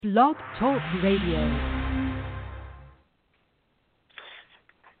Blog Talk Radio.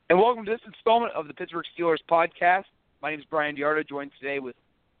 And welcome to this installment of the Pittsburgh Steelers Podcast. My name is Brian Diardo, joined today with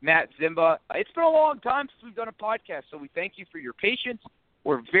Matt Zimba. It's been a long time since we've done a podcast, so we thank you for your patience.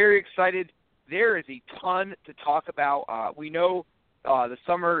 We're very excited. There is a ton to talk about. We know the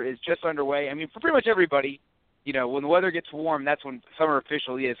summer is just underway. I mean, for pretty much everybody, you know, when the weather gets warm, that's when summer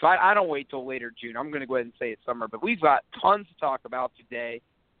officially is. So I don't wait till later June. I'm going to go ahead and say it's summer. But we've got tons to talk about today.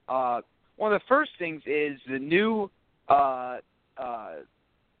 One of the first things is the new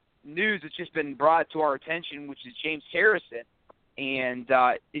news that's just been brought to our attention, which is James Harrison. And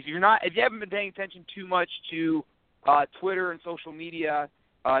if you haven't been paying attention too much to Twitter and social media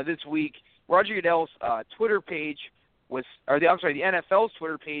this week, Roger Goodell's Twitter page the NFL's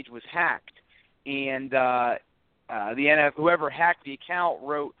Twitter page was hacked, and whoever hacked the account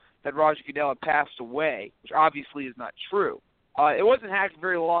wrote that Roger Goodell had passed away, which obviously is not true. It wasn't hacked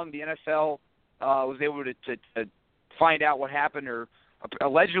very long. The NFL was able to find out what happened, or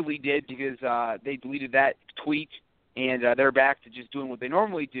allegedly did, because they deleted that tweet, and they're back to just doing what they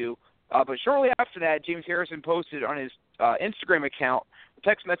normally do. But shortly after that, James Harrison posted on his Instagram account a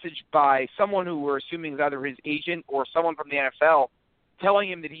text message by someone who we're assuming is either his agent or someone from the NFL, telling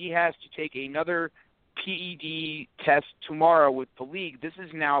him that he has to take another PED test tomorrow with the league. This is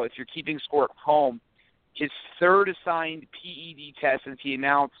now, if you're keeping score at home, his third assigned PED test since he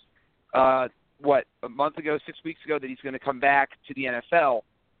announced, a month ago, 6 weeks ago, that he's going to come back to the NFL.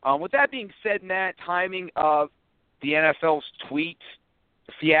 With that being said, Matt, timing of the NFL's tweet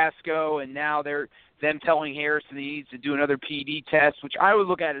fiasco, and now them telling Harrison he needs to do another PED test, which I would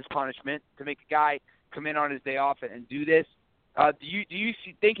look at as punishment to make a guy come in on his day off and do this. Do you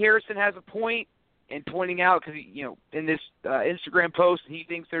think Harrison has a point in pointing out, because in this Instagram post he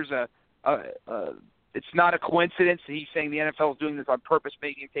thinks there's it's not a coincidence that he's saying the NFL is doing this on purpose,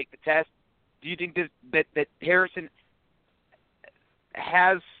 making him take the test? Do you think that Harrison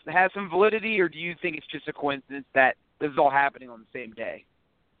has some validity, or do you think it's just a coincidence that this is all happening on the same day?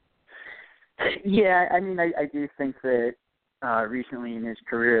 Yeah, I mean, I do think that recently in his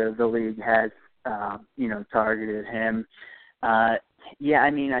career, the league has, targeted him. Yeah,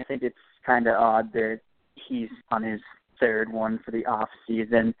 I mean, I think it's kind of odd that he's on his third one for the off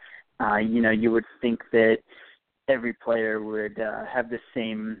season. You would think that every player would have the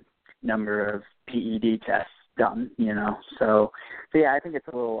same number of PED tests done, So yeah, I think it's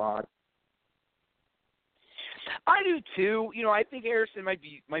a little odd. I do too. I think Harrison might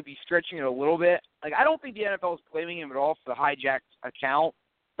be stretching it a little bit. Like, I don't think the NFL is blaming him at all for the hijacked account.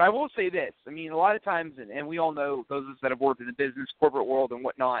 But I will say this. I mean, a lot of times, and we all know, those of us that have worked in the business, corporate world and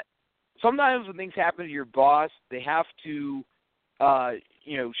whatnot, sometimes when things happen to your boss, they have to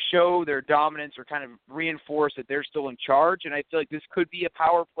show their dominance or kind of reinforce that they're still in charge. And I feel like this could be a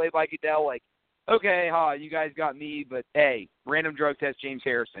power play by Goodell, like, okay, you guys got me, but hey, random drug test James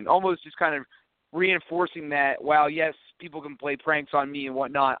Harrison. Almost just kind of reinforcing that, while yes, people can play pranks on me and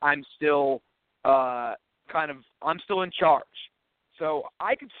whatnot, I'm still I'm still in charge. So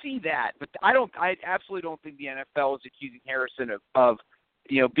I could see that, but I absolutely don't think the NFL is accusing Harrison of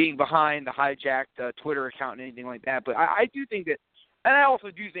being behind the hijacked Twitter account and anything like that. But I do think that, and I also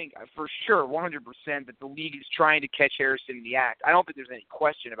do think for sure, 100%, that the league is trying to catch Harrison in the act. I don't think there's any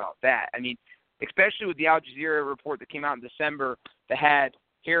question about that. I mean, especially with the Al Jazeera report that came out in December that had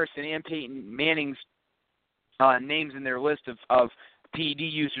Harrison and Peyton Manning's names in their list of PED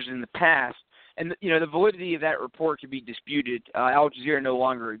users in the past. And, the validity of that report could be disputed. Al Jazeera no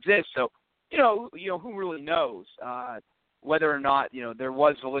longer exists. So, who really knows whether or not, there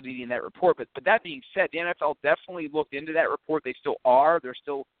was validity in that report. But that being said, the NFL definitely looked into that report. They still are. They're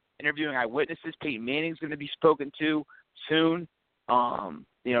still interviewing eyewitnesses. Peyton Manning's going to be spoken to soon. The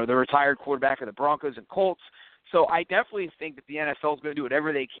retired quarterback of the Broncos and Colts. So I definitely think that the NFL is going to do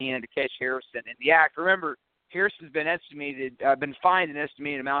whatever they can to catch Harrison in the act. Remember, Harrison's been fined an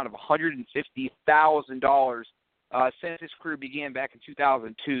estimated amount of $150,000 since his career began back in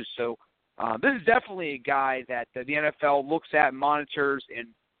 2002. So this is definitely a guy that the NFL looks at, monitors,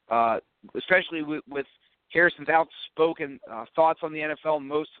 and especially with Harrison's outspoken thoughts on the NFL,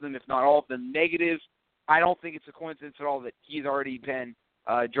 most of them, if not all of them, negative. I don't think it's a coincidence at all that he's already been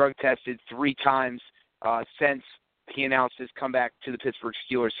drug tested 3 times since he announced his comeback to the Pittsburgh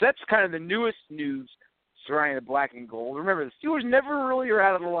Steelers. So that's kind of the newest news surrounding the black and gold. Remember, the Steelers never really are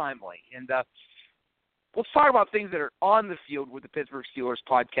out of the limelight. And let's talk about things that are on the field with the Pittsburgh Steelers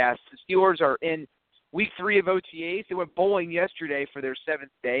podcast. The Steelers are in week 3 of OTAs. They went bowling yesterday for their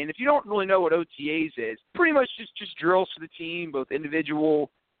 7th day. And if you don't really know what OTAs is, pretty much just drills for the team, both individual,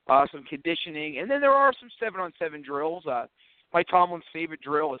 some conditioning, and then there are some 7-on-7 drills. Mike Tomlin's favorite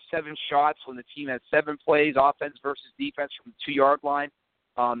drill is 7 shots when the team has 7 plays, offense versus defense from the 2-yard line.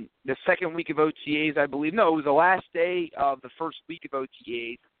 The second week of OTAs, I believe, no, it was the last day of the first week of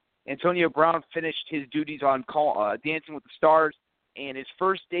OTAs. Antonio Brown finished his duties on Dancing with the Stars, and his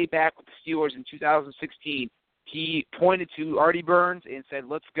first day back with the Steelers in 2016, he pointed to Artie Burns and said,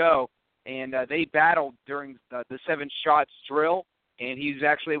 "Let's go." And they battled during the 7 shots drill, and he was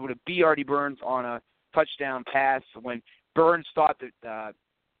actually able to beat Artie Burns on a touchdown pass. When Burns thought that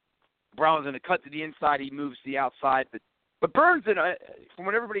Brown was going to cut to the inside, he moves to the outside. But Burns, from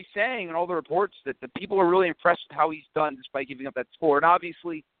what everybody's saying and all the reports, that the people are really impressed with how he's done despite giving up that score. And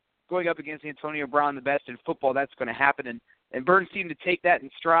obviously, going up against Antonio Brown, the best in football, that's going to happen. And Burns seemed to take that in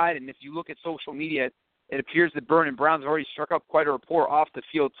stride. And if you look at social media, it appears that Burns and Brown's already struck up quite a rapport off the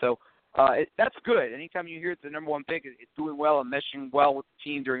field. So that's good. Anytime you hear it's the number 1 pick, it's doing well and meshing well with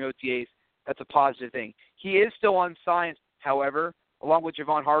the team during OTAs, that's a positive thing. He is still unsigned, however, along with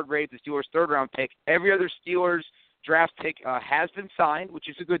Javon Hargrave, the Steelers' 3rd-round pick. Every other Steelers draft pick has been signed, which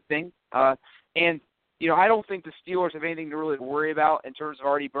is a good thing. And, I don't think the Steelers have anything to really worry about in terms of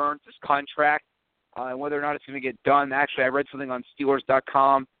Artie Burns' contract and whether or not it's going to get done. Actually, I read something on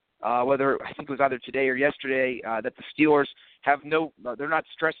Steelers.com, whether I think it was either today or yesterday, that the Steelers they're not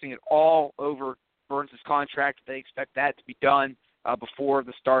stressing at all over Burns' contract. They expect that to be done before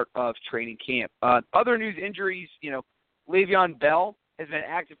the start of training camp. Other news, injuries, Le'Veon Bell has been an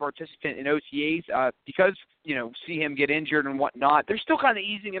active participant in OTAs because, see him get injured and whatnot. They're still kind of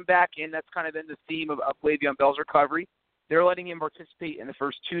easing him back in. That's kind of been the theme of Le'Veon Bell's recovery. They're letting him participate in the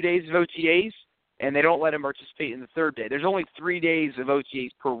first 2 days of OTAs, and they don't let him participate in the 3rd day. There's only 3 days of OTAs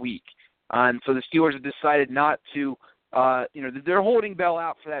per week. And so the Steelers have decided not to, they're holding Bell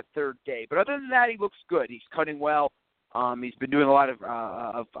out for that 3rd day. But other than that, he looks good. He's cutting well. He's been doing a lot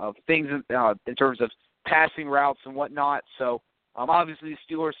of things in terms of passing routes and whatnot. So obviously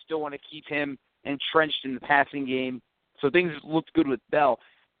the Steelers still want to keep him entrenched in the passing game. So things looked good with Bell.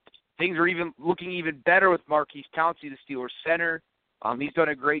 Things are looking even better with Martaivs Bryant, the Steelers center. He's done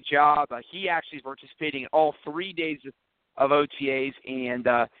a great job. He actually is participating in all 3 days of OTAs, and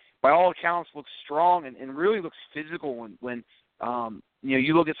by all accounts looks strong and really looks physical when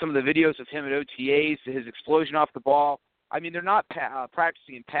you look at some of the videos of him at OTAs, his explosion off the ball. I mean, they're not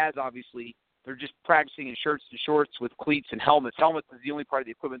practicing in pads, obviously. They're just practicing in shirts and shorts with cleats and helmets. Helmets is the only part of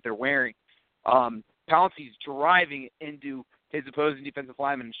the equipment they're wearing. Pouncey's driving into his opposing defensive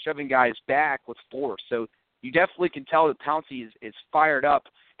lineman and shoving guys back with force. So you definitely can tell that Pouncey is fired up.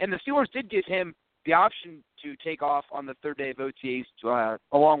 And the Steelers did give him the option to take off on the 3rd day of OTAs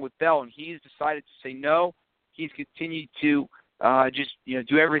along with Bell, and he's decided to say no. He's continued to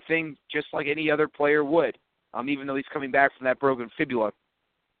do everything just like any other player would, even though he's coming back from that broken fibula.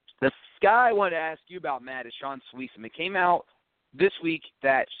 The guy I wanted to ask you about, Matt, is Sean Sweetson. It came out this week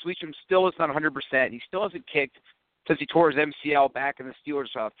that Sweetson still is not 100%. He still hasn't kicked since he tore his MCL back in the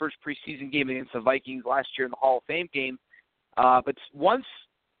Steelers' first preseason game against the Vikings last year in the Hall of Fame game. But wants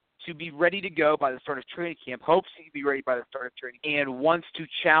to be ready to go by the start of training camp, hopes he can be ready by the start of training camp, and wants to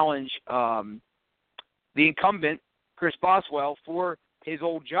challenge the incumbent, Chris Boswell, for his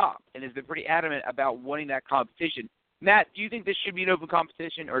old job, and has been pretty adamant about wanting that competition. Matt, do you think this should be an open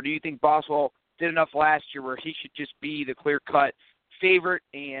competition, or do you think Boswell did enough last year where he should just be the clear-cut favorite,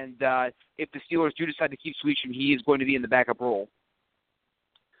 and if the Steelers do decide to keep Sweetson, he is going to be in the backup role?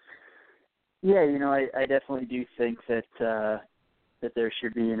 Yeah, I definitely do think that there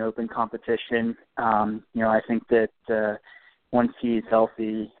should be an open competition. I think that once he's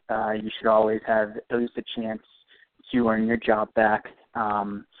healthy, you should always have at least a chance to earn your job back.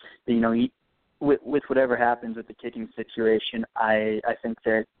 With whatever happens with the kicking situation, I think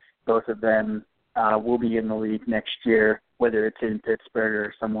that both of them will be in the league next year, whether it's in Pittsburgh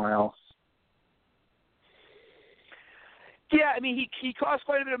or somewhere else. Yeah, I mean, he costs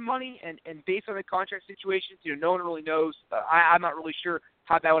quite a bit of money, and based on the contract situations, no one really knows. I'm not really sure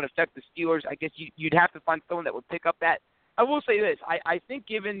how that would affect the Steelers. I guess you'd have to find someone that would pick up that. I will say this. I think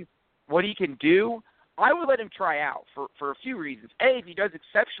given what he can do, I would let him try out for a few reasons. A, if he does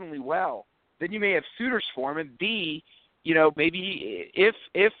exceptionally well, then you may have suitors for him, and B, maybe if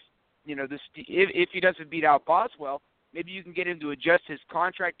he doesn't beat out Boswell, maybe you can get him to adjust his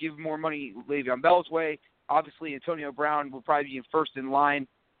contract, give him more money Le'Veon Bell's way. Obviously, Antonio Brown will probably be first in line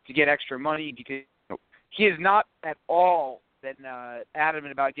to get extra money because he has not at all been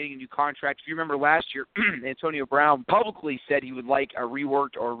adamant about getting a new contract. If you remember last year, Antonio Brown publicly said he would like a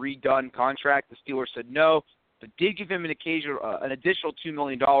reworked or redone contract. The Steelers said no, but did give him an additional $2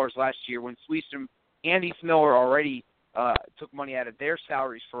 million last year when Sweetson and Heath Miller already took money out of their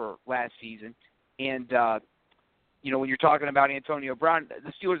salaries for last season. And when you're talking about Antonio Brown,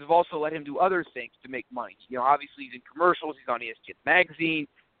 the Steelers have also let him do other things to make money. Obviously he's in commercials. He's on ESPN Magazine.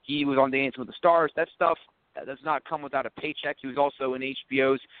 He was on Dancing with the Stars. That stuff does not come without a paycheck. He was also in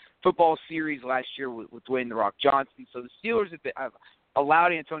HBO's football series last year with Dwayne "The Rock" Johnson. So the Steelers have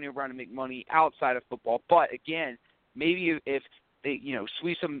allowed Antonio Brown to make money outside of football. But, again, maybe if they,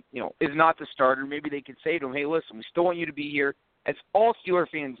 Sweetum, is not the starter, maybe they could say to him, hey, listen, we still want you to be here. As all Steeler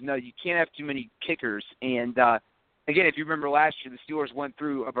fans know, you can't have too many kickers. And, again, if you remember last year, the Steelers went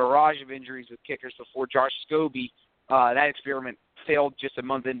through a barrage of injuries with kickers before Josh Scobie. That experiment failed just a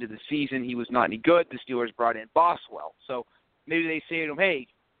month into the season. He was not any good. The Steelers brought in Boswell. So maybe they say to him, hey,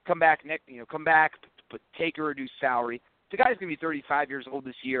 come back, but take a reduced salary. The guy's going to be 35 years old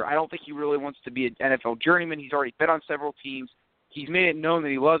this year. I don't think he really wants to be an NFL journeyman. He's already been on several teams. He's made it known that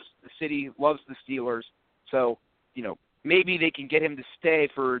he loves the city, loves the Steelers. So, maybe they can get him to stay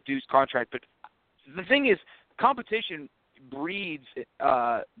for a reduced contract. But the thing is, competition breeds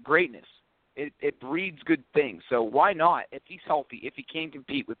greatness. It breeds good things. So why not, if he's healthy, if he can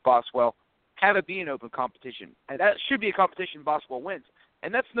compete with Boswell, have it be an open competition. And that should be a competition Boswell wins.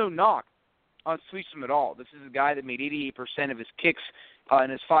 And that's no knock on Sweetum at all. This is a guy that made 88% of his kicks in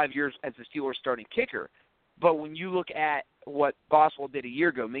his 5 years as the Steelers starting kicker. But when you look at what Boswell did a year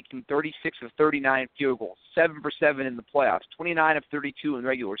ago, making 36 of 39 field goals, 7 for 7 in the playoffs, 29 of 32 in the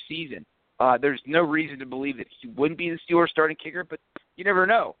regular season, there's no reason to believe that he wouldn't be the Steelers starting kicker, but you never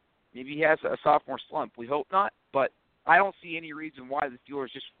know. Maybe he has a sophomore slump. We hope not, but I don't see any reason why the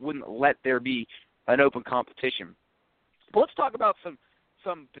Steelers just wouldn't let there be an open competition. But let's talk about some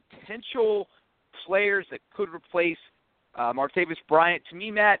potential players that could replace Martaivs Bryant. To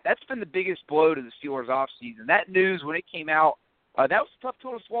me, Matt, that's been the biggest blow to the Steelers offseason. That news, when it came out, that was a tough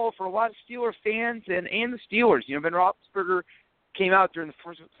pill to swallow for a lot of Steelers fans and the Steelers. Ben Roethlisberger came out during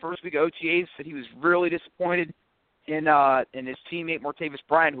the first week of OTAs, said he was really disappointed in his teammate Martaivs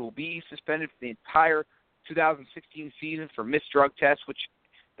Bryant, who will be suspended for the entire 2016 season for missed drug tests, which,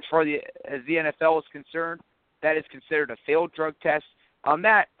 as far as the NFL is concerned, that is considered a failed drug test.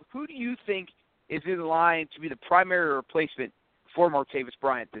 Matt, who do you think is in line to be the primary replacement for Martaivs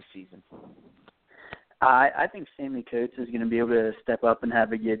Bryant this season? I think Stanley Coates is going to be able to step up and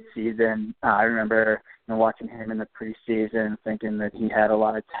have a good season. I remember watching him in the preseason, thinking that he had a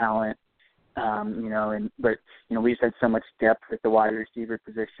lot of talent. But we just had so much depth at the wide receiver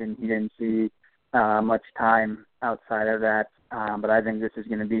position. He didn't see much time outside of that. But I think this is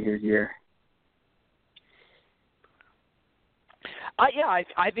going to be his year.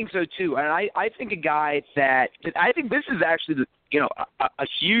 I think so too, and I think a guy that I think this is actually a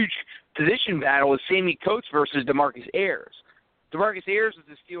huge position battle is Sammy Coates versus DeMarcus Ayers. DeMarcus Ayers was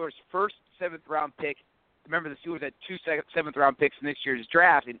the Steelers' first 7th round pick. Remember, the Steelers had 2 7th round picks in this year's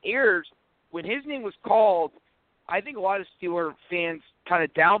draft, and Ayers, when his name was called, I think a lot of Steeler fans kind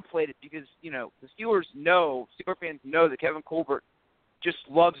of downplayed it because the Steelers fans know that Kevin Colbert just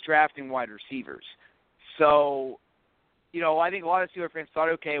loves drafting wide receivers. So, I think a lot of Steelers fans thought,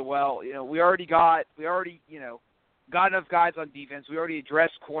 okay, well, we already got enough guys on defense. We already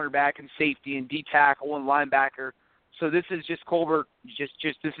addressed cornerback and safety and D tackle and linebacker. So this is just Colbert. Just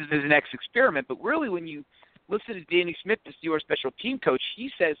this is his next experiment. But really, when you listen to Danny Smith, the Steelers special team coach,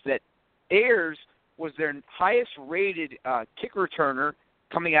 he says that Ayers was their highest-rated kick returner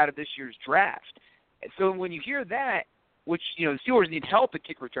coming out of this year's draft. And so when you hear that, which the Steelers need help at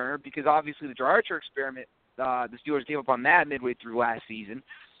kick returner because obviously the Dry Archer experiment. The Steelers gave up on that midway through last season.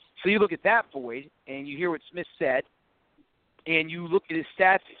 So you look at that void, and you hear what Smith said, and you look at his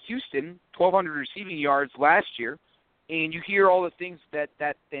stats at Houston, 1,200 receiving yards last year, and you hear all the things that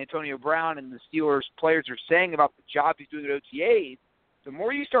Antonio Brown and the Steelers players are saying about the job he's doing at OTAs, the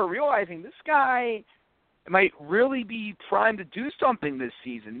more you start realizing this guy might really be primed to do something this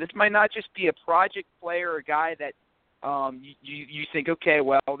season. This might not just be a project player, a guy that you think, okay,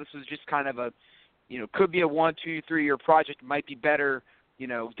 well, this is just kind of a could be a 1, 2, 3 year project. Might be better,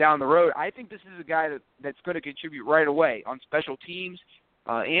 down the road. I think this is a guy that's going to contribute right away on special teams,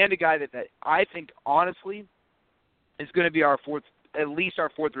 and a guy that I think honestly is going to be at least our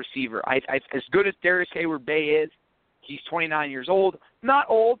fourth receiver. As good as Darius Hayward-Bay is, he's 29 years old. Not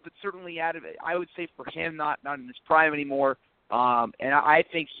old, but certainly out of it. I would say for him, not in his prime anymore. And I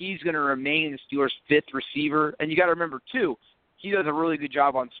think he's going to remain the Steelers' 5th receiver. And you got to remember too, he does a really good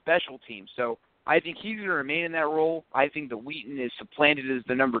job on special teams. So I think he's going to remain in that role. I think that Wheaton is supplanted as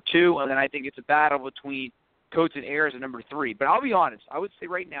the number 2, and then I think it's a battle between Coates and Ayers at number 3. But I'll be honest. I would say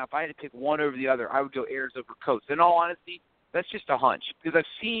right now, if I had to pick one over the other, I would go Ayers over Coates. In all honesty, that's just a hunch because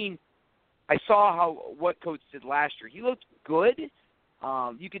I saw what Coates did last year. He looked good,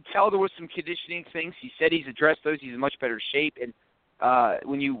 You could tell there was some conditioning things. He said he's addressed those. He's in much better shape. And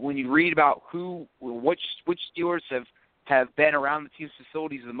when you read about which Steelers have been around the team's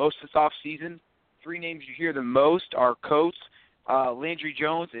facilities the most this offseason, 3 names you hear the most are Coates, Landry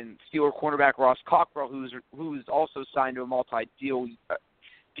Jones, and Steeler cornerback Ross Cockrell, who's also signed to a multi-deal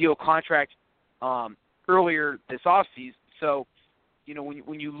contract earlier this offseason. So,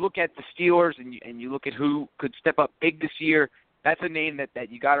 when you look at the Steelers and you look at who could step up big this year, that's a name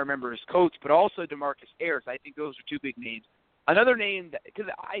that you got to remember is Coates, but also DeMarcus Ayers. I think those are 2 big names. Another name, because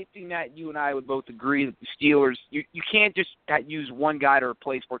I think that you and I would both agree that the Steelers, you can't just use one guy to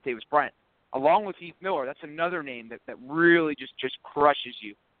replace Martaivs Bryant. Along with Heath Miller, that's another name that really just crushes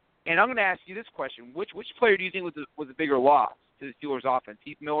you. And I'm going to ask you this question. Which player do you think was a bigger loss to the Steelers offense,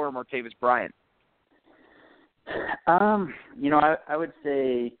 Heath Miller or Martaivs Bryant? I would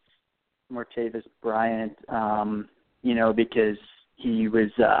say Martaivs Bryant, because he was,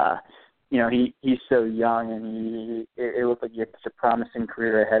 he's so young, and it looked like he had such a promising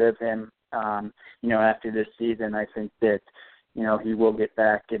career ahead of him. After this season, I think that, he will get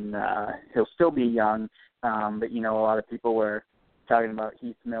back, and he'll still be young. But, a lot of people were talking about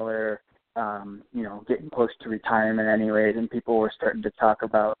Heath Miller, getting close to retirement anyways, and people were starting to talk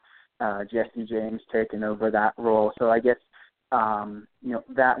about Jesse James taking over that role. So I guess,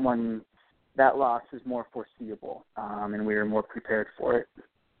 that loss is more foreseeable, and we were more prepared for it.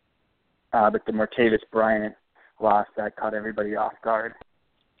 But the Martaivs Bryant loss, that caught everybody off guard.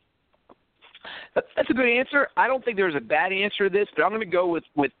 That's a good answer. I don't think there's a bad answer to this, but I'm going to go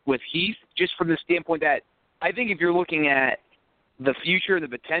with Heath just from the standpoint that I think if you're looking at the future, the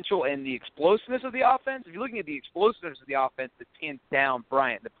potential, and the explosiveness of the offense, if you're looking at the explosiveness of the offense, it's hands down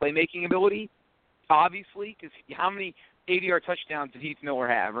Bryant. The playmaking ability, obviously, because how many 80-yard touchdowns did Heath Miller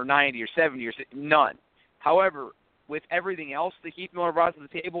have, or 90 or 70 or 60? None. However, with everything else that Heath Miller brought to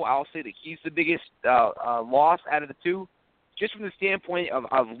the table, I'll say that he's the biggest loss out of the 2, just from the standpoint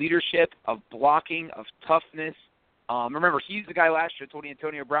of leadership, of blocking, of toughness. Remember, he's the guy last year who told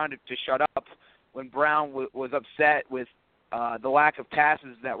Antonio Brown to shut up when Brown was upset with the lack of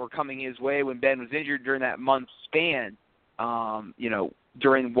passes that were coming his way when Ben was injured during that month span,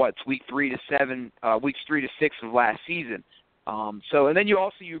 during weeks 3 to 6 of last season. And then you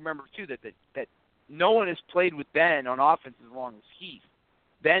remember too that no one has played with Ben on offense as long as Heath.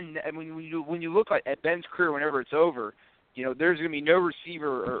 Ben, and when you look at Ben's career, whenever it's over, there's going to be no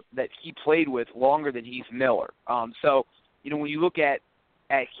receiver that he played with longer than Heath Miller. When you look at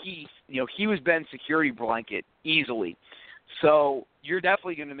Heath, he was Ben's security blanket easily. So you're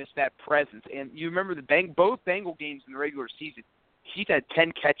definitely going to miss that presence. And you remember both Bengal games in the regular season, Heath had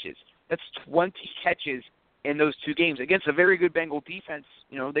 10 catches. That's 20 catches in those 2 games against a very good Bengal defense.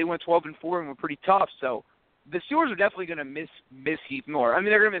 They went 12-4 and were pretty tough. So the Steelers are definitely going to miss Heath Miller. I mean,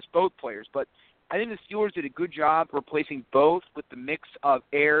 they're going to miss both players, but I think the Steelers did a good job replacing both with the mix of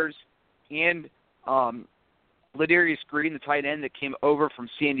Ayers and Ladarius Green, the tight end that came over from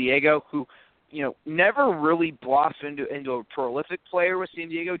San Diego, who never really blossomed into a prolific player with San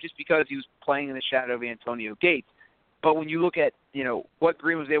Diego just because he was playing in the shadow of Antonio Gates. But when you look at, what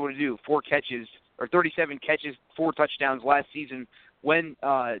Green was able to do, 4 catches or 37 catches, 4 touchdowns last season when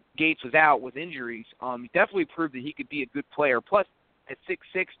Gates was out with injuries, he definitely proved that he could be a good player. Plus, at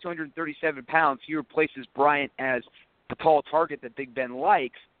 6'6", 237 pounds, he replaces Bryant as the tall target that Big Ben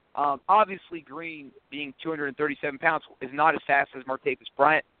likes. Obviously, Green, being 237 pounds, is not as fast as Martaivs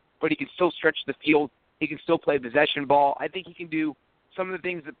Bryant, but he can still stretch the field. He can still play possession ball. I think he can do some of the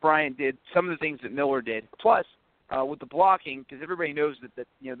things that Bryant did, some of the things that Miller did. Plus, with the blocking, because everybody knows that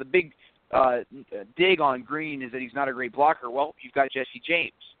the big dig on Green is that he's not a great blocker. Well, you've got Jesse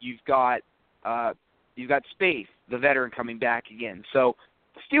James. You've got Spaeth, the veteran, coming back again. So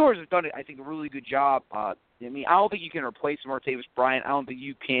the Steelers have done, I think, a really good job. I don't think you can replace Martaivs Bryant. I don't think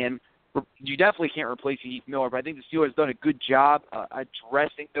you can. You definitely can't replace Heath Miller, but I think the Steelers have done a good job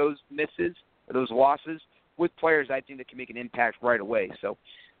addressing those misses, or those losses, with players I think that can make an impact right away. So,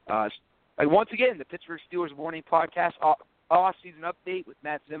 once again, the Pittsburgh Steelers Morning Podcast, off-season update with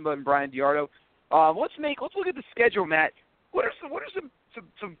Matt Zimba and Brian Diardo. Let's look at the schedule, Matt. What are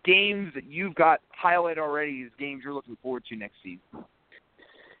some games that you've got highlighted already as games you're looking forward to next season?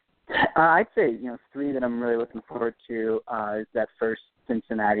 I'd say 3 that I'm really looking forward to is that first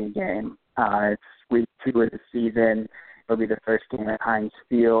Cincinnati game. It's week 2 of the season. It'll be the first game at Heinz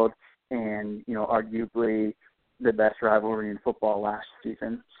Field, and arguably the best rivalry in football last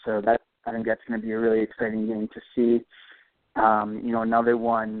season. So I think that's going to be a really exciting game to see. Another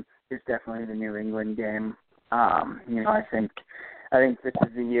one is definitely the New England game. I think I think this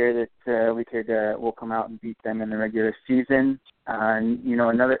is the year that we'll come out and beat them in the regular season. And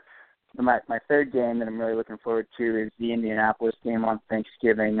my third game that I'm really looking forward to is the Indianapolis game on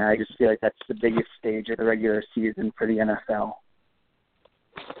Thanksgiving. I just feel like that's the biggest stage of the regular season for the NFL.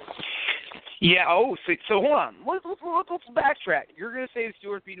 Yeah. Oh, so hold on. Let's backtrack. You're going to say the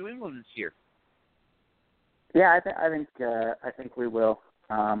Steelers beat New England this year? Yeah, I think we will.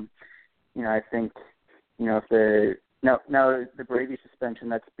 I think if the Brady suspension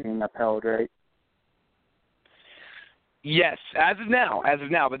that's being upheld, right? Yes, as of now.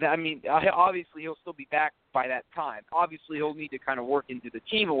 But obviously he'll still be back by that time. Obviously he'll need to kind of work into the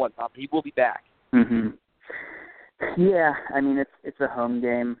team and whatnot, but he will be back. Mm-hmm. Yeah, it's a home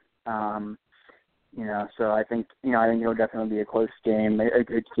game. So I think it'll definitely be a close game, a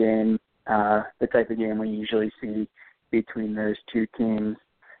good game, the type of game we usually see between those two teams.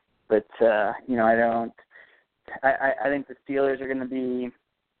 But I think the Steelers are going to be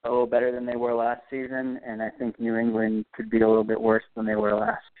a little better than they were last season, and I think New England could be a little bit worse than they were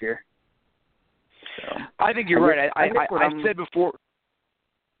last year. So I think you're right. I've said before.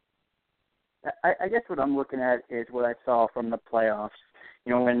 I guess what I'm looking at is what I saw from the playoffs.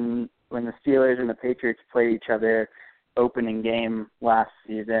 When the Steelers and the Patriots played each other opening game last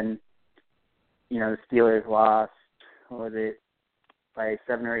season, the Steelers lost, by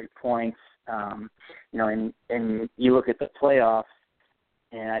 7 or 8 points. And you look at the playoffs,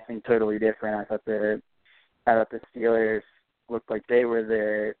 and I think totally different. I thought the Steelers looked like they were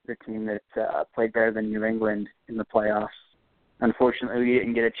the team that played better than New England in the playoffs. Unfortunately, we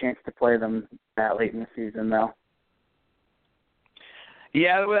didn't get a chance to play them that late in the season, though.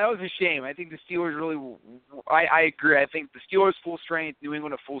 Yeah, that was a shame. I think the Steelers really – I agree. I think the Steelers full strength, New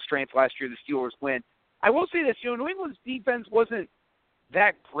England at full strength last year, the Steelers win. I will say this, New England's defense wasn't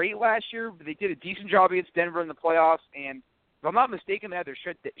that great last year, but they did a decent job against Denver in the playoffs. And if I'm not mistaken, they either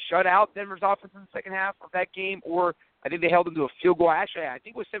shut out Denver's offense in the second half of that game, or I think they held them to a field goal. Actually, I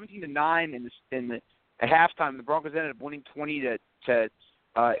think it was 17-9 at halftime. The Broncos ended up winning 20 to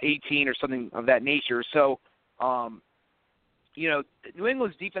 18 or something of that nature. So, New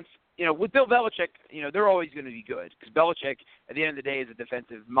England's defense, with Bill Belichick, they're always going to be good because Belichick, at the end of the day, is a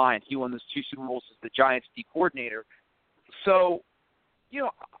defensive mind. He won those 2 Super Bowls as the Giants' D coordinator. So,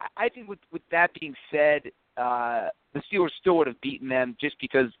 I think with that being said, the Steelers still would have beaten them just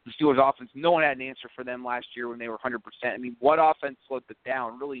because the Steelers' offense, no one had an answer for them last year when they were 100%. What offense slowed them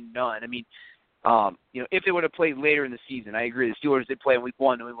down? Really none. If they would have played later in the season, I agree. The Steelers did play in Week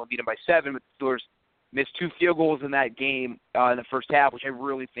 1. New England beat them by 7, but the Steelers missed 2 field goals in that game in the first half, which I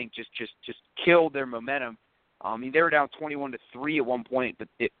really think just killed their momentum. They were down 21-3 at one point, but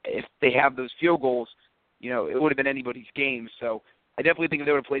if they have those field goals, it would have been anybody's game. So I definitely think if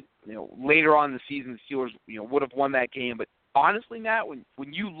they would have played, later on in the season, the Steelers, would have won that game. But honestly, Matt, when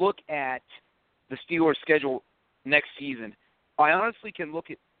you look at the Steelers' schedule next season, I honestly can look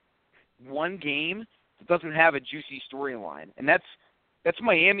at one game that doesn't have a juicy storyline, and that's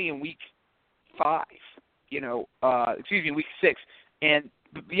Miami in Week 5. Week 6. And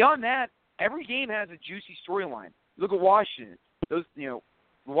beyond that, every game has a juicy storyline. Look at Washington. The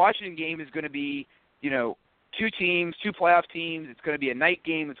Washington game is going to be, 2 teams, 2 playoff teams. It's going to be a night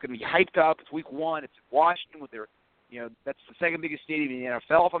game. It's going to be hyped up. It's Week 1. It's in Washington with their, that's the second biggest stadium in the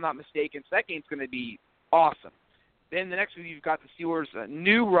NFL, if I'm not mistaken. So that game's going to be awesome. Then the next week you've got the Steelers'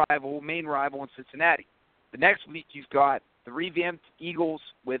 new main rival in Cincinnati. The next week you've got the revamped Eagles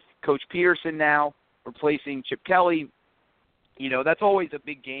with Coach Peterson now replacing Chip Kelly. That's always a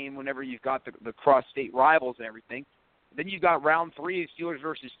big game whenever you've got the cross-state rivals and everything. Then you've got round 3, Steelers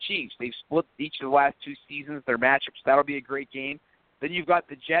versus Chiefs. They've split each of the last 2 seasons, their matchups. That'll be a great game. Then you've got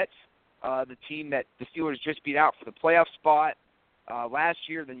the Jets, the team that the Steelers just beat out for the playoff spot last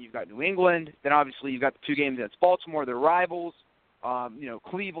year. Then you've got New England. Then obviously you've got the 2 games against Baltimore, their rivals.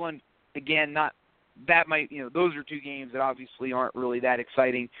 Cleveland, again, not that might, those are 2 games that obviously aren't really that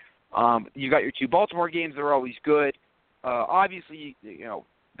exciting. You've got your 2 Baltimore games that are always good. Obviously,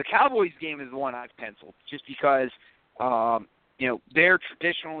 the Cowboys game is the one I've penciled just because, they're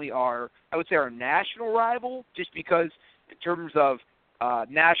traditionally our national rival just because in terms of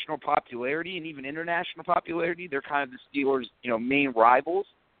national popularity and even international popularity, they're kind of the Steelers, main rivals.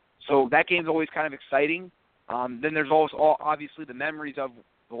 So that game's always kind of exciting. Then there's also obviously the memories of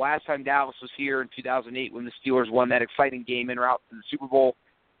the last time Dallas was here in 2008 when the Steelers won that exciting game en route to the Super Bowl.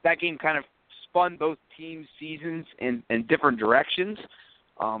 That game kind of spun both teams' seasons in different directions,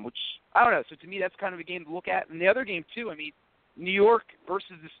 which, I don't know. So to me, that's kind of a game to look at. And the other game, too, New York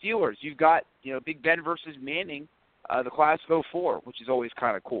versus the Steelers. You've got, Big Ben versus Manning, the class of 04, which is always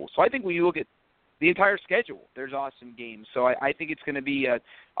kind of cool. So I think when you look at the entire schedule, there's awesome games. So I think it's going to be a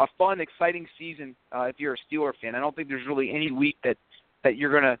fun, exciting season if you're a Steeler fan. I don't think there's really any week that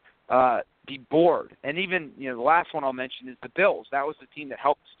you're going to be bored. And even, the last one I'll mention is the Bills. That was the team that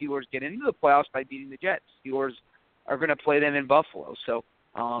helped the Steelers get into the playoffs by beating the Jets. Steelers are going to play them in Buffalo. So,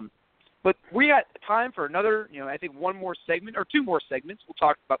 but we got time for another, I think one more segment or two more segments. We'll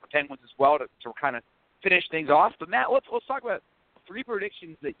talk about the Penguins as well to kind of finish things off. But Matt, let's talk about 3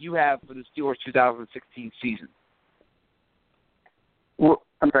 predictions that you have for the Steelers 2016 season. Well,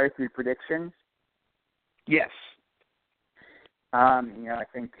 I'm sorry, 3 predictions? Yes. I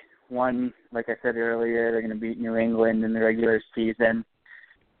think one, like I said earlier, they're going to beat New England in the regular season.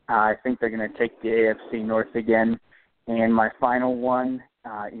 I think they're going to take the AFC North again. And my final one,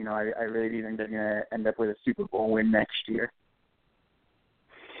 I really do think they're going to end up with a Super Bowl win next year.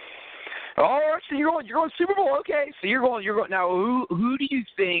 Oh, so you're going Super Bowl, okay? So you're going now. Who do you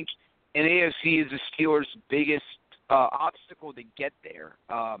think in AFC is the Steelers' biggest obstacle to get there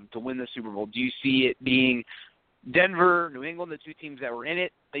to win the Super Bowl? Do you see it being Denver, New England, the 2 teams that were in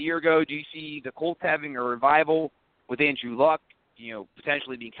it a year ago? Do you see the Colts having a revival with Andrew Luck,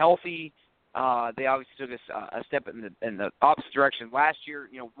 potentially being healthy? They obviously took a step in the opposite direction last year.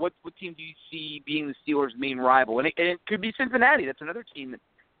 What team do you see being the Steelers' main rival? And it could be Cincinnati. That's another team that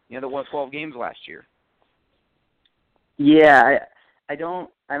that won 12 games last year. Yeah, I don't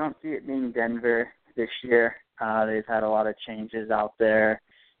see it being Denver this year. They've had a lot of changes out there,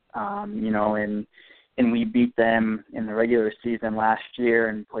 and we beat them in the regular season last year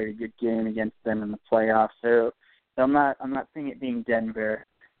and played a good game against them in the playoffs. So I'm not seeing it being Denver.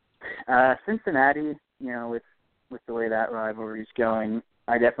 Cincinnati, with the way that rivalry is going,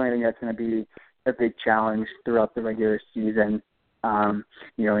 I definitely think that's going to be a big challenge throughout the regular season.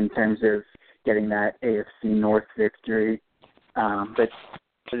 In terms of getting that AFC North victory. But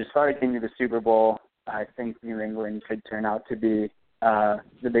as far as getting to the Super Bowl, I think New England could turn out to be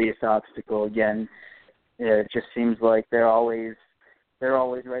the biggest obstacle again. It just seems like they're always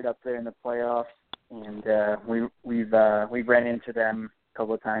right up there in the playoffs, and we've ran into them a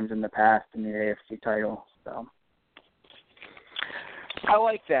couple of times in the past in the AFC title. So I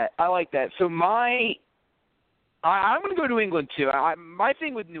like that. So I'm going to go New England, too. My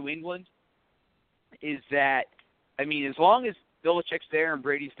thing with New England is that, as long as Belichick's there and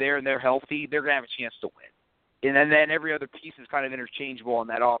Brady's there and they're healthy, they're going to have a chance to win. And then every other piece is kind of interchangeable on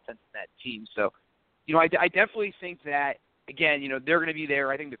that offense and that team. So, I definitely think that, again, they're going to be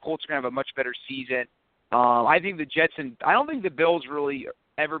there. I think the Colts are going to have a much better season. I think the Jets I don't think the Bills really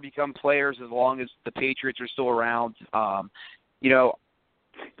ever become players as long as the Patriots are still around.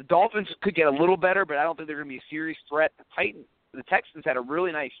 The Dolphins could get a little better, but I don't think they're going to be a serious threat. The Texans had a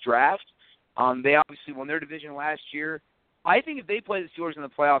really nice draft. They obviously won their division last year. I think if they play the Steelers in the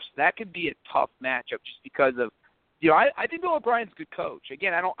playoffs, that could be a tough matchup just because of, I think Bill O'Brien's a good coach.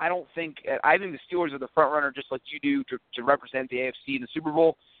 Again, I think the Steelers are the front runner just like you do to represent the AFC in the Super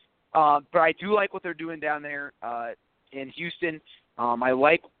Bowl. But I do like what they're doing down there in Houston. I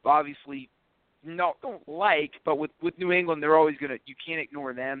like, obviously, but with New England, they're always you can't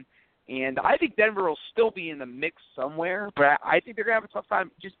ignore them. And I think Denver will still be in the mix somewhere, but I think they're going to have a tough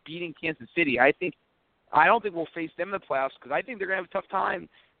time just beating Kansas City. I don't think we'll face them in the playoffs because I think they're going to have a tough time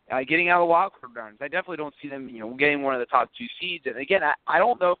getting out of the wild card rounds. I definitely don't see them, getting one of the top 2 seeds. And again, I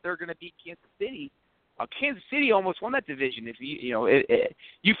don't know if they're going to beat Kansas City. Kansas City almost won that division. If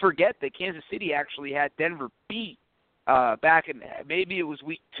you forget that Kansas City actually had Denver beat back in, maybe it was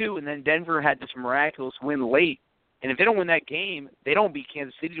week 2, and then Denver had this miraculous win late. And if they don't win that game, they don't beat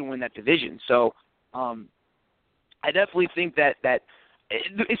Kansas City to win that division. So I definitely think that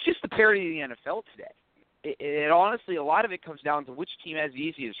it's just the parity of the NFL today. It honestly, a lot of it comes down to which team has the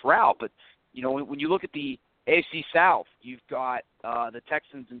easiest route. But, when you look at the AFC South, you've got the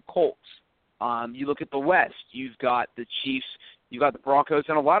Texans and Colts. You look at the West, you've got the Chiefs, you've got the Broncos,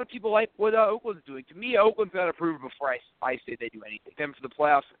 and a lot of people like what Oakland's doing. To me, Oakland's got to prove before I say they do anything. Them for the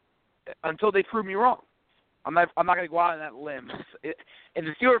playoffs until they prove me wrong. I'm not going to go out on that limb. And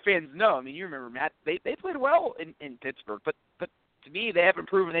the Steelers fans know. You remember, Matt, they played well in Pittsburgh, but to me, they haven't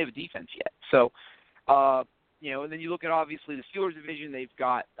proven they have a defense yet. So, and then you look at, obviously, the Steelers division. They've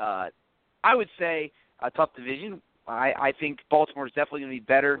got, I would say, a tough division. I think Baltimore is definitely going to be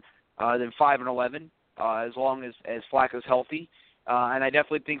better than 5-11 as long as Flacco's healthy. And I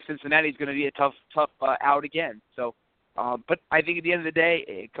definitely think Cincinnati is going to be a tough out again. So, but I think at the end of the day,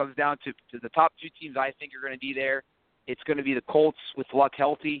 it comes down to the top 2 teams I think are going to be there. It's going to be the Colts with Luck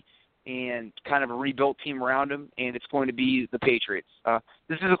healthy and kind of a rebuilt team around him, and it's going to be the Patriots.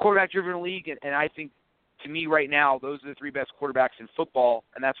 This is a quarterback-driven league, and I think to me right now, those are the three best quarterbacks in football,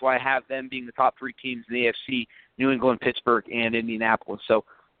 and that's why I have them being the top three teams in the AFC, New England, Pittsburgh, and Indianapolis. So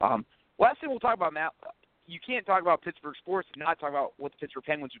last thing we'll talk about, Matt, you can't talk about Pittsburgh sports and not talk about what the Pittsburgh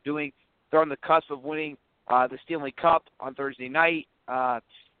Penguins are doing. They're on the cusp of winning the Stanley Cup on Thursday night.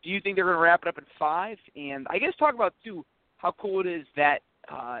 Do you think they're going to wrap it up in 5? And I guess talk about, too, how cool it is that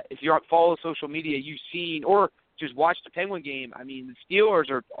if you follow social media, you've seen or just watched the Penguin game. I mean, the Steelers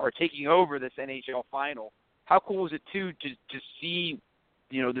are taking over this NHL final. How cool is it, too, to see,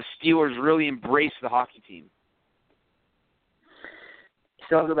 the Steelers really embrace the hockey team?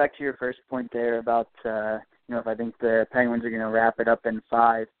 So I'll go back to your first point there about, if I think the Penguins are going to wrap it up in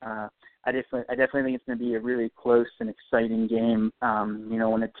 5. I definitely think it's going to be a really close and exciting game.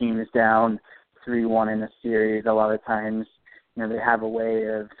 When a team is down 3-1 in a series, a lot of times, they have a way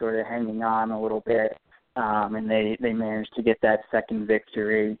of sort of hanging on a little bit, and they manage to get that second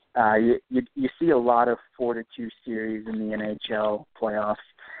victory. You see a lot of 4-2 series in the NHL playoffs.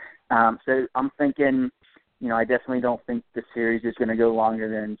 So I'm thinking, I definitely don't think the series is going to go longer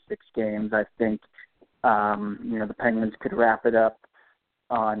than 6 games. I think, the Penguins could wrap it up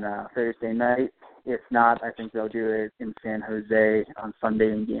on Thursday night. If not, I think they'll do it in San Jose on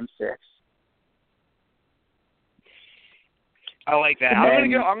Sunday in Game 6. I like that.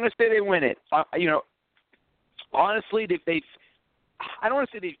 I'm going to say they win it. Honestly, they've I don't want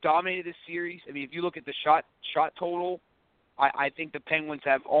to say they've dominated this series. I mean, if you look at the shot total, I think the Penguins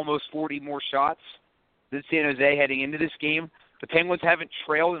have almost 40 more shots than San Jose heading into this game. The Penguins haven't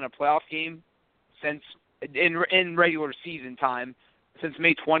trailed in a playoff game since in regular season time since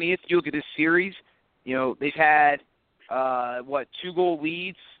May 20th. You look at this series, they've had 2-goal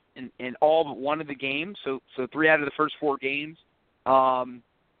leads in all but one of the games. So 3 out of the first 4 games.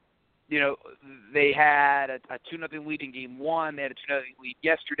 They had a 2-0 lead in Game 1. They had a 2-0 lead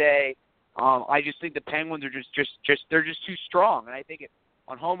yesterday. I just think the Penguins are they're just too strong, and I think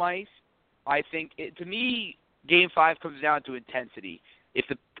on home ice, I think to me, Game 5 comes down to intensity.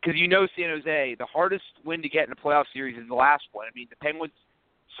 Because San Jose, the hardest win to get in a playoff series is the last one. I mean, the Penguins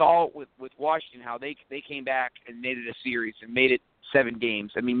saw it with Washington, how they came back and made it a series and made it 7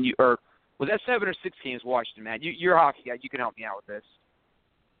 games. I mean, was that 7 or 6 games, Washington, man? You're a hockey guy. You can help me out with this.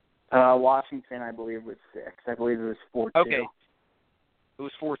 Washington, I believe, was 6. I believe it was 4-2. Okay. It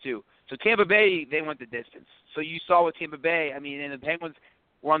was 4-2. So Tampa Bay, they went the distance. So you saw with Tampa Bay, I mean, and the Penguins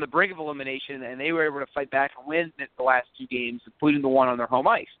were on the brink of elimination, and they were able to fight back and win the last 2 games, including the one on their home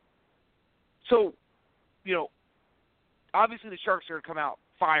ice. So, obviously the Sharks are going to come out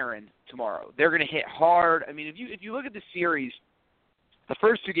firing tomorrow. They're going to hit hard. I mean, if you look at the series, the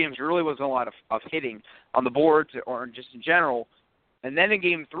first 2 games there really wasn't a lot of hitting on the boards or just in general. And then in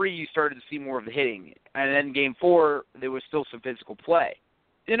Game 3, you started to see more of the hitting. And then in Game 4, there was still some physical play.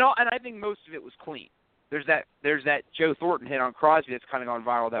 And I think most of it was clean. There's that Joe Thornton hit on Crosby that's kind of gone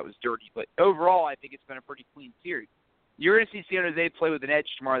viral that was dirty. But overall, I think it's been a pretty clean series. You're going to see San Jose play with an edge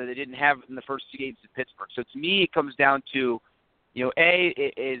tomorrow that they didn't have in the first 2 games in Pittsburgh. So to me, it comes down to,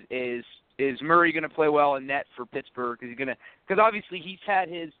 is Murray going to play well in net for Pittsburgh? Because obviously he's had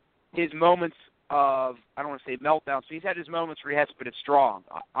his moments of, I don't want to say meltdowns, but he's had his moments where he has to put it strong.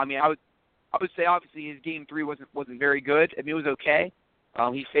 I mean, I would say obviously his Game 3 wasn't very good. I mean, it was okay.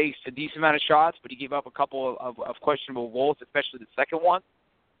 He faced a decent amount of shots, but he gave up a couple of questionable goals, especially the second one.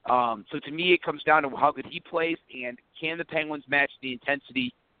 So to me, it comes down to how good he plays, and can the Penguins match the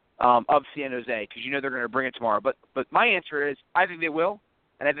intensity of San Jose? Because they're going to bring it tomorrow. But my answer is I think they will,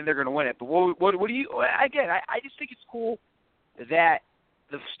 and I think they're going to win it. But what do you? Again, I just think it's cool that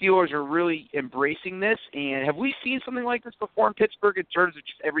the Steelers are really embracing this. And have we seen something like this before in Pittsburgh in terms of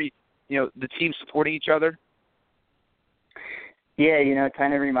just the team supporting each other? Yeah, it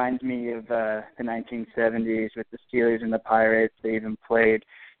kind of reminds me of the 1970s with the Steelers and the Pirates. They even played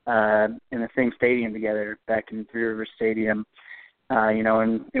in the same stadium together back in Three Rivers Stadium.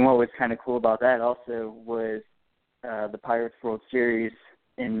 And what was kind of cool about that also was the Pirates World Series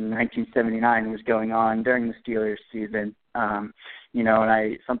in 1979 was going on during the Steelers season. And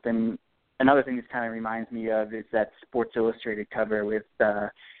another thing this kind of reminds me of is that Sports Illustrated cover with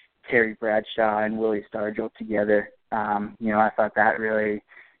Terry Bradshaw and Willie Stargell together. I thought that really,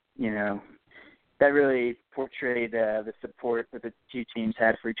 portrayed the support that the 2 teams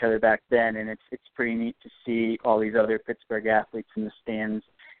had for each other back then, and it's pretty neat to see all these other Pittsburgh athletes in the stands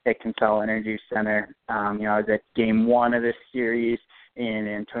at Consol Energy Center. I was at Game 1 of this series, and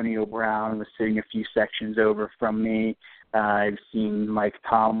Antonio Brown was sitting a few sections over from me. I've seen Mike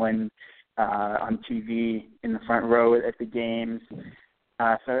Tomlin on TV in the front row at the games.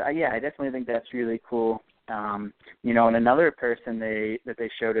 I definitely think that's really cool. And another person that they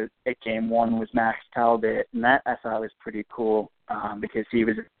showed at game one was Max Talbot, and that I thought was pretty cool because he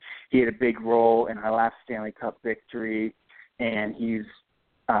had a big role in our last Stanley Cup victory, and he's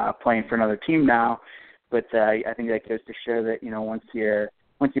playing for another team now. But I think that goes to show that once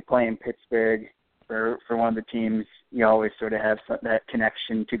you play in Pittsburgh for one of the teams, you always sort of have that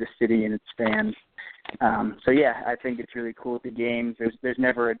connection to the city and its fans. I think it's really cool at the games. There's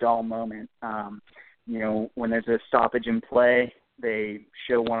never a dull moment. When there's a stoppage in play, they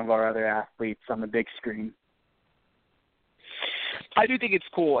show one of our other athletes on the big screen. I do think it's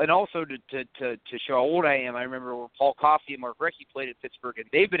cool, and also to show how old I am, I remember when Paul Coffey and Mark Recchi played at Pittsburgh, and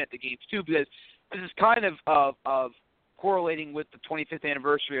they've been at the games too, because this is kind of correlating with the 25th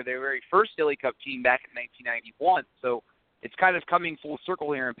anniversary of their very first Stanley Cup team back in 1991. So it's kind of coming full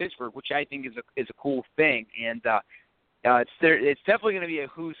circle here in Pittsburgh, which I think is a cool thing. And it's definitely going to be a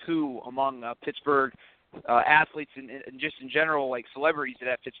who's who among Pittsburgh athletes and just in general, like celebrities that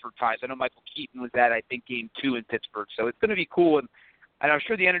have Pittsburgh ties. I know Michael Keaton was at, I think, game 2 in Pittsburgh. So it's going to be cool. And I'm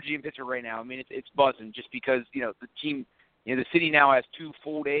sure the energy in Pittsburgh right now, I mean, it's buzzing just because, the team, the city now has 2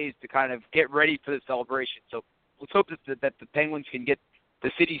 full days to kind of get ready for the celebration. So let's hope that the Penguins can get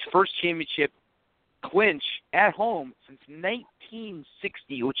the city's first championship clinch at home since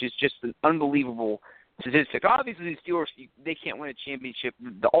 1960, which is just an unbelievable statistic. Obviously, the Steelers, they can't win a championship,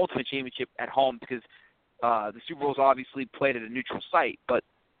 the ultimate championship at home because the Super Bowl is obviously played at a neutral site. But,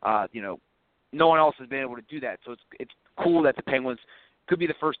 no one else has been able to do that. So it's cool that the Penguins could be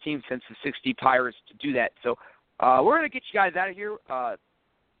the first team since the 60 Pirates to do that. So we're going to get you guys out of here.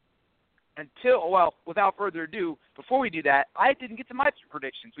 Without further ado, before we do that, I didn't get to my 3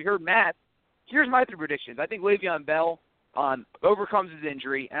 predictions. We heard Matt. Here's my 3 predictions. I think Le'Veon Bell overcomes his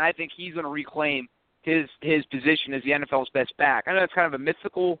injury, and I think he's going to reclaim his position as the NFL's best back. I know it's kind of a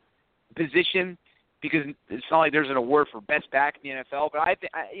mythical position because it's not like there's an award for best back in the NFL, but I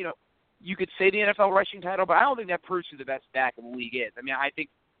think, you could say the NFL rushing title, but I don't think that proves who the best back in the league is. I mean, I think,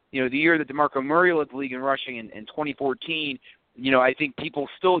 the year that DeMarco Murray led the league in rushing in 2014, I think people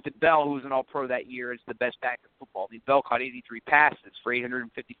still looked at Bell, who was an All-Pro that year, as the best back in football. I mean, Bell caught 83 passes for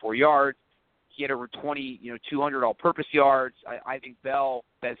 854 yards. He had over 200 all-purpose yards. I think Bell,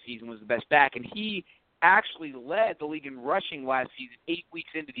 that season, was the best back. And he actually led the league in rushing last season, 8 weeks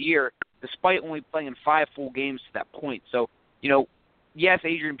into the year, despite only playing in 5 full games to that point. So, yes,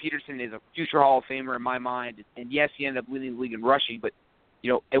 Adrian Peterson is a future Hall of Famer in my mind. And yes, he ended up leading the league in rushing. But,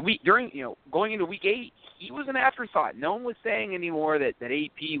 going into week 8, he was an afterthought. No one was saying anymore that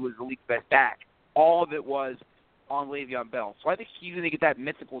AP was the league's best back. All of it was on Le'Veon Bell. So I think he's going to get that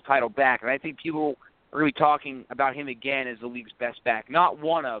mythical title back, and I think people are going to be talking about him again as the league's best back. Not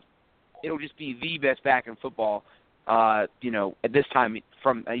one of. It'll just be the best back in football, at this time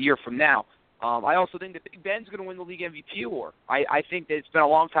from a year from now. I also think that Big Ben's going to win the league MVP award. I think that it's been a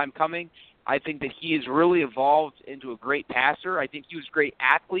long time coming. I think that he has really evolved into a great passer. I think he was a great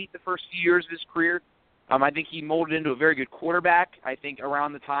athlete the first few years of his career. I think he molded into a very good quarterback. I think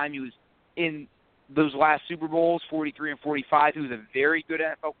around the time he was in those last Super Bowls, 43 and 45, he was a very good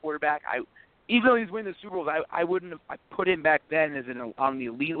NFL quarterback. Even though he was winning the Super Bowls, I wouldn't have put him back then as on the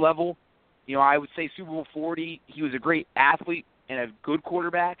elite level. I would say Super Bowl 40, he was a great athlete and a good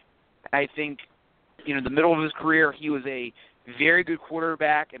quarterback. I think, the middle of his career, he was a very good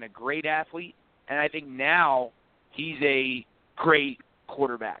quarterback and a great athlete. And I think now he's a great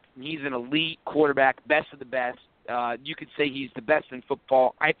quarterback. He's an elite quarterback, best of the best. You could say he's the best in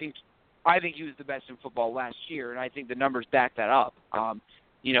football. I think he was the best in football last year, and I think the numbers back that up.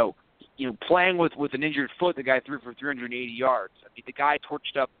 Playing with an injured foot, the guy threw for 380 yards. I mean, the guy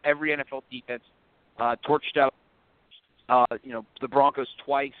torched up every NFL defense, torched up, the Broncos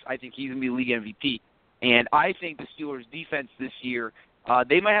twice. I think he's going to be league MVP. And I think the Steelers' defense this year,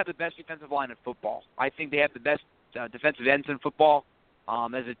 they might have the best defensive line in football. I think they have the best defensive ends in football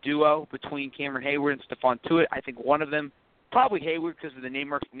as a duo between Cameron Hayward and Stephon Tuitt. I think one of them, probably Hayward because of the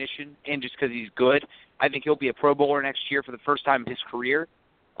name recognition and just because he's good. I think he'll be a Pro Bowler next year for the first time in his career.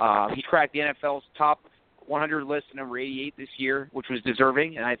 He cracked the NFL's top 100 list at number 88 this year, which was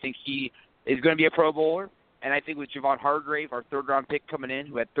deserving, and I think he is going to be a Pro Bowler. And I think with Javon Hargrave, our third-round pick coming in,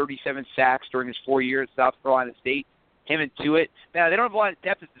 who had 37 sacks during his 4 years at South Carolina State, him and Tuitt, now they don't have a lot of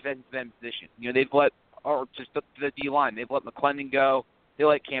depth at the defensive end position. They've let, or just the D-line, they've let McClendon go. They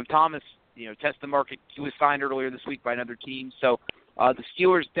let Cam Thomas, test the market. He was signed earlier this week by another team. So the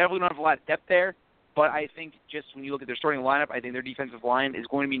Steelers definitely don't have a lot of depth there. But I think just when you look at their starting lineup, I think their defensive line is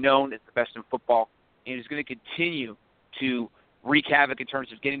going to be known as the best in football and is going to continue to wreak havoc in terms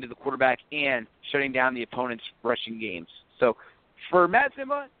of getting to the quarterback and shutting down the opponent's rushing games. So For Matt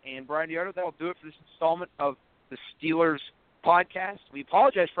Zimba and Brian Diardo, that will do it for this installment of the Steelers Podcast. We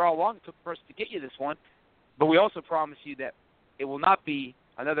apologize for how long it took for us to get you this one, but we also promise you that it will not be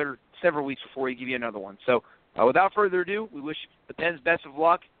another several weeks before we give you another one. So without further ado, we wish the Pens best of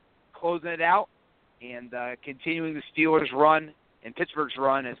luck closing it out and continuing the Steelers' run and Pittsburgh's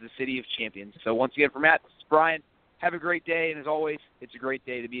run as the city of champions. So once again, for Matt, this is Brian. Have a great day, and as always, it's a great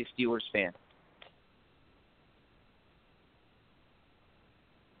day to be a Steelers fan.